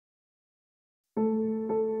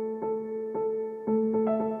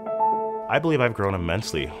I believe I've grown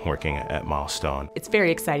immensely working at Milestone. It's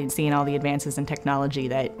very exciting seeing all the advances in technology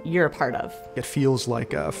that you're a part of. It feels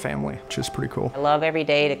like a family, which is pretty cool. I love every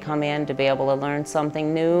day to come in to be able to learn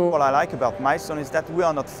something new. What I like about Milestone is that we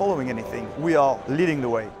are not following anything, we are leading the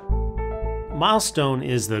way. Milestone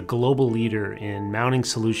is the global leader in mounting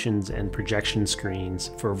solutions and projection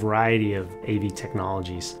screens for a variety of AV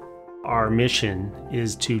technologies. Our mission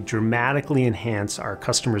is to dramatically enhance our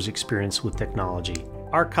customers' experience with technology.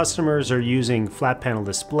 Our customers are using flat panel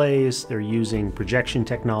displays, they're using projection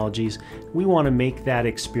technologies. We want to make that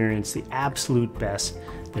experience the absolute best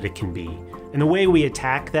that it can be. And the way we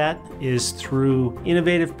attack that is through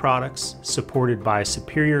innovative products supported by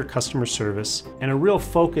superior customer service and a real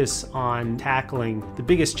focus on tackling the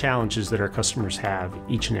biggest challenges that our customers have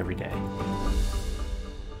each and every day.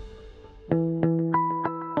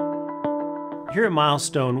 Here at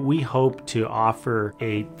Milestone, we hope to offer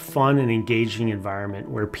a fun and engaging environment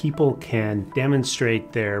where people can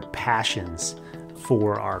demonstrate their passions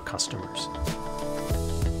for our customers.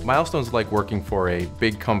 Milestone's like working for a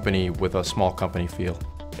big company with a small company feel.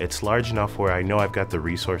 It's large enough where I know I've got the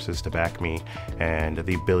resources to back me and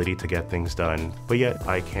the ability to get things done, but yet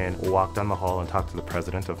I can walk down the hall and talk to the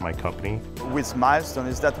president of my company. With Milestone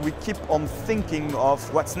is that we keep on thinking of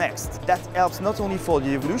what's next. That helps not only for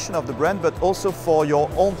the evolution of the brand, but also for your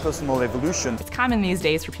own personal evolution. It's common these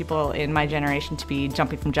days for people in my generation to be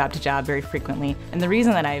jumping from job to job very frequently. And the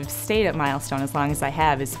reason that I've stayed at Milestone as long as I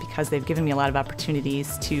have is because they've given me a lot of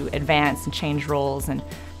opportunities to advance and change roles and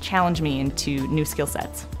challenge me into new skill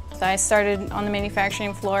sets. I started on the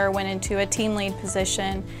manufacturing floor, went into a team lead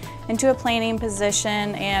position, into a planning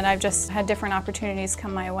position, and I've just had different opportunities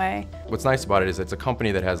come my way. What's nice about it is it's a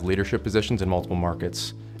company that has leadership positions in multiple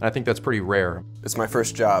markets, and I think that's pretty rare. It's my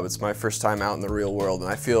first job, it's my first time out in the real world,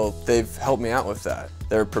 and I feel they've helped me out with that.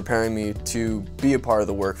 They're preparing me to be a part of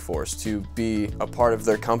the workforce, to be a part of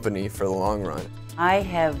their company for the long run. I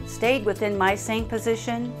have stayed within my same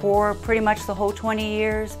position for pretty much the whole 20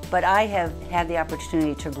 years, but I have had the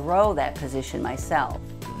opportunity to grow that position myself.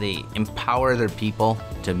 They empower their people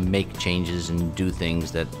to make changes and do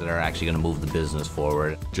things that are actually going to move the business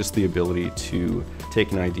forward. Just the ability to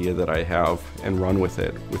take an idea that I have and run with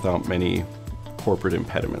it without many corporate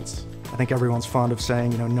impediments. I think everyone's fond of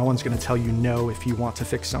saying, no one's going to tell you no if you want to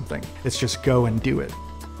fix something. It's just go and do it.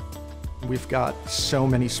 We've got so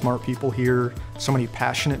many smart people here, so many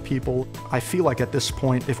passionate people. I feel like at this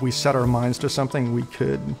point, if we set our minds to something, we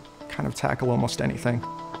could kind of tackle almost anything.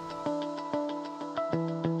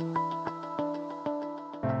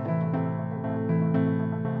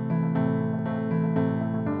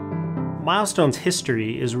 Milestone's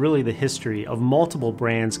history is really the history of multiple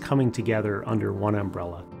brands coming together under one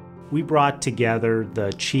umbrella. We brought together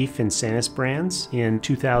the Chief and Sanus brands in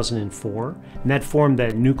 2004, and that formed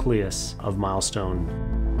that nucleus of Milestone.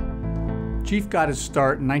 Chief got his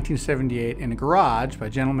start in 1978 in a garage by a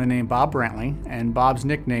gentleman named Bob Brantley, and Bob's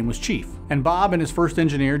nickname was Chief. And Bob and his first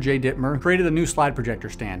engineer, Jay Dittmer, created a new slide projector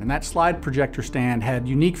stand, and that slide projector stand had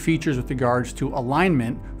unique features with regards to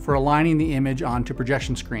alignment for aligning the image onto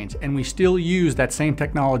projection screens, and we still use that same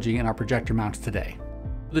technology in our projector mounts today.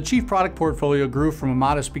 The Chief product portfolio grew from a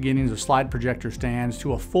modest beginnings of slide projector stands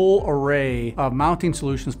to a full array of mounting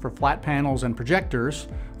solutions for flat panels and projectors.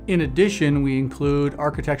 In addition, we include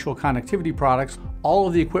architectural connectivity products, all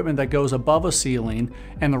of the equipment that goes above a ceiling,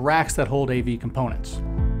 and the racks that hold AV components.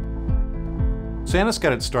 Sanus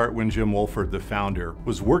got its start when Jim Wolford, the founder,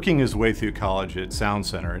 was working his way through college at Sound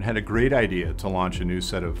Center and had a great idea to launch a new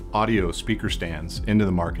set of audio speaker stands into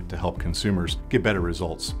the market to help consumers get better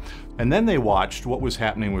results. And then they watched what was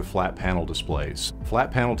happening with flat panel displays. Flat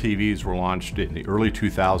panel TVs were launched in the early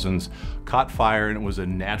 2000s, caught fire, and it was a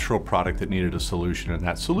natural product that needed a solution. And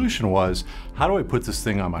that solution was, how do I put this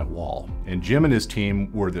thing on my wall? And Jim and his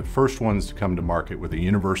team were the first ones to come to market with a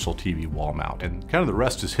universal TV wall mount. And kind of the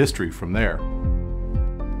rest is history from there.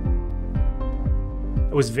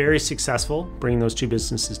 It was very successful bringing those two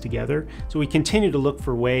businesses together, so we continue to look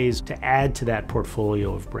for ways to add to that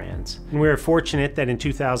portfolio of brands. And we were fortunate that in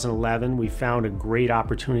 2011 we found a great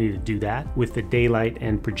opportunity to do that with the Daylight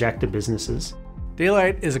and Projecta businesses.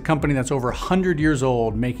 Daylight is a company that's over 100 years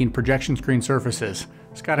old making projection screen surfaces.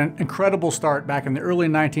 It's got an incredible start back in the early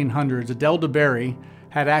 1900s. Adele DeBerry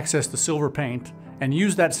had access to silver paint and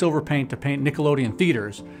used that silver paint to paint Nickelodeon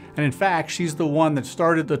theaters. And in fact, she's the one that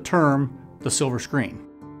started the term the silver screen.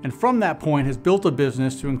 And from that point has built a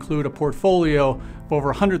business to include a portfolio of over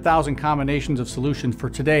 100,000 combinations of solutions for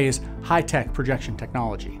today's high-tech projection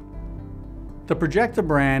technology. The Projecta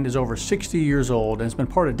brand is over 60 years old and has been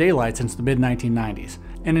part of Daylight since the mid-1990s.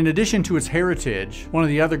 And in addition to its heritage, one of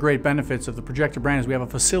the other great benefits of the Projecta brand is we have a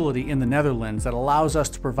facility in the Netherlands that allows us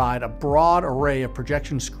to provide a broad array of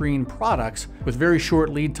projection screen products with very short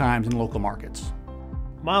lead times in local markets.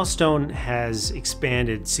 Milestone has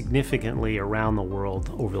expanded significantly around the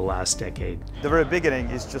world over the last decade. The very beginning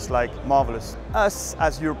is just like marvelous. Us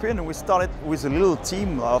as Europeans, we started with a little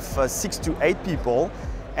team of 6 to 8 people.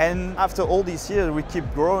 And after all these years, we keep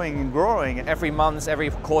growing and growing. Every month,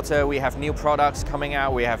 every quarter, we have new products coming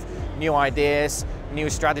out. We have new ideas, new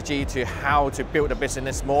strategy to how to build a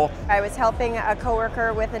business more. I was helping a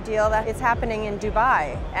coworker with a deal that is happening in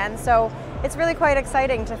Dubai. And so it's really quite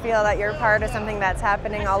exciting to feel that you're part of something that's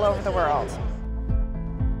happening all over the world.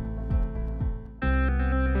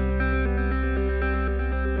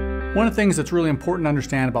 One of the things that's really important to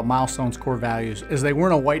understand about Milestone's core values is they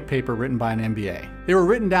weren't a white paper written by an MBA. They were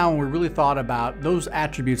written down when we really thought about those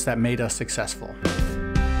attributes that made us successful.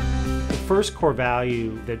 The first core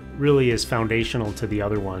value that really is foundational to the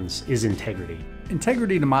other ones is integrity.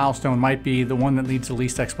 Integrity to Milestone might be the one that needs the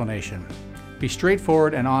least explanation. Be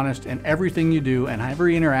straightforward and honest in everything you do and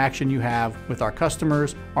every interaction you have with our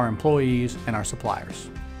customers, our employees, and our suppliers.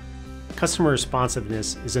 Customer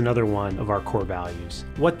responsiveness is another one of our core values.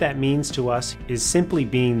 What that means to us is simply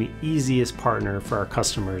being the easiest partner for our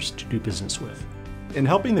customers to do business with. In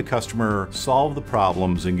helping the customer solve the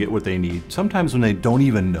problems and get what they need, sometimes when they don't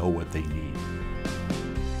even know what they need.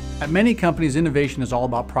 At many companies, innovation is all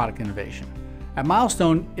about product innovation. At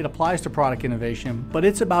Milestone, it applies to product innovation, but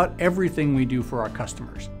it's about everything we do for our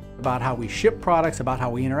customers. About how we ship products, about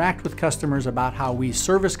how we interact with customers, about how we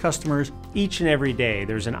service customers. Each and every day,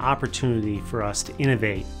 there's an opportunity for us to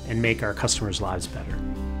innovate and make our customers' lives better.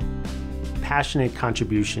 Passionate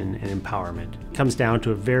contribution and empowerment comes down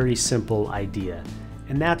to a very simple idea,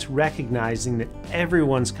 and that's recognizing that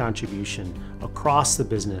everyone's contribution across the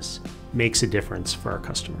business makes a difference for our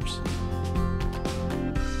customers.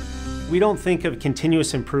 We don't think of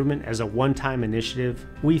continuous improvement as a one-time initiative.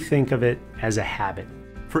 We think of it as a habit.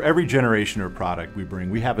 For every generation or product we bring,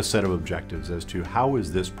 we have a set of objectives as to how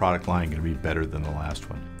is this product line going to be better than the last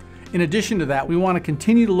one. In addition to that, we want to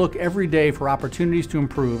continue to look every day for opportunities to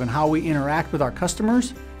improve in how we interact with our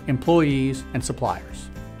customers, employees, and suppliers.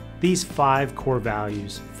 These 5 core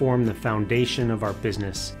values form the foundation of our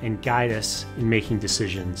business and guide us in making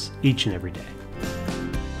decisions each and every day.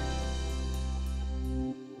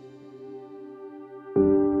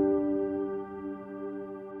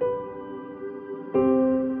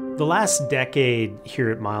 The last decade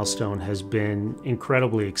here at Milestone has been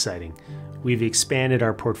incredibly exciting. We've expanded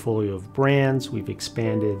our portfolio of brands, we've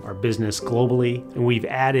expanded our business globally, and we've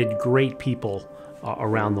added great people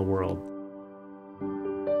around the world.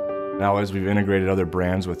 Now, as we've integrated other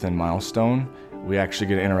brands within Milestone, we actually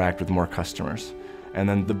get to interact with more customers. And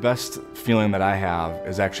then the best feeling that I have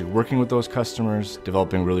is actually working with those customers,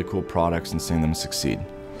 developing really cool products and seeing them succeed.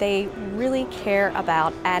 They really care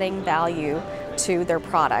about adding value to their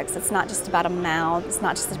products. It's not just about a mount, it's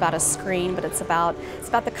not just about a screen, but it's about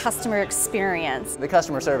the customer experience. The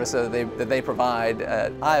customer service that they provide,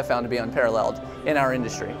 I have found to be unparalleled in our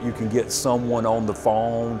industry. You can get someone on the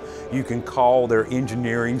phone, you can call their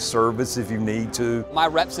engineering service if you need to. My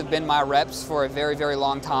reps have been my reps for a very, very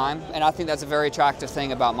long time, and I think that's a very attractive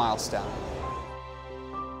thing about Milestone.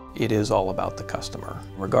 It is all about the customer.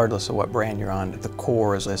 Regardless of what brand you're on, the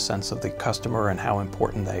core is a sense of the customer and how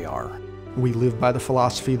important they are. We live by the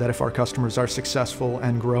philosophy that if our customers are successful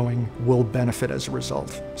and growing, we'll benefit as a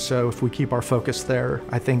result. So if we keep our focus there,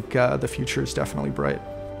 I think the future is definitely bright.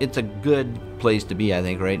 It's a good place to be, I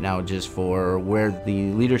think, right now, just for where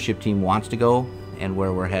the leadership team wants to go and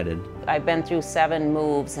where we're headed. I've been through 7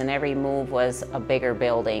 moves, and every move was a bigger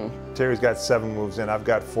building. Terry's got 7 moves in, I've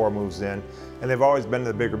got 4 moves in, and they've always been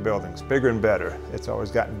the bigger buildings, bigger and better. It's always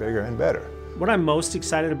gotten bigger and better. What I'm most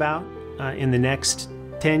excited about in the next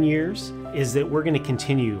 10 years is that we're going to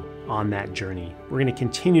continue on that journey. We're going to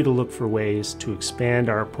continue to look for ways to expand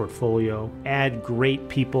our portfolio, add great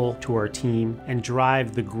people to our team, and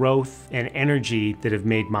drive the growth and energy that have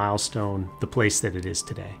made Milestone the place that it is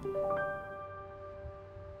today.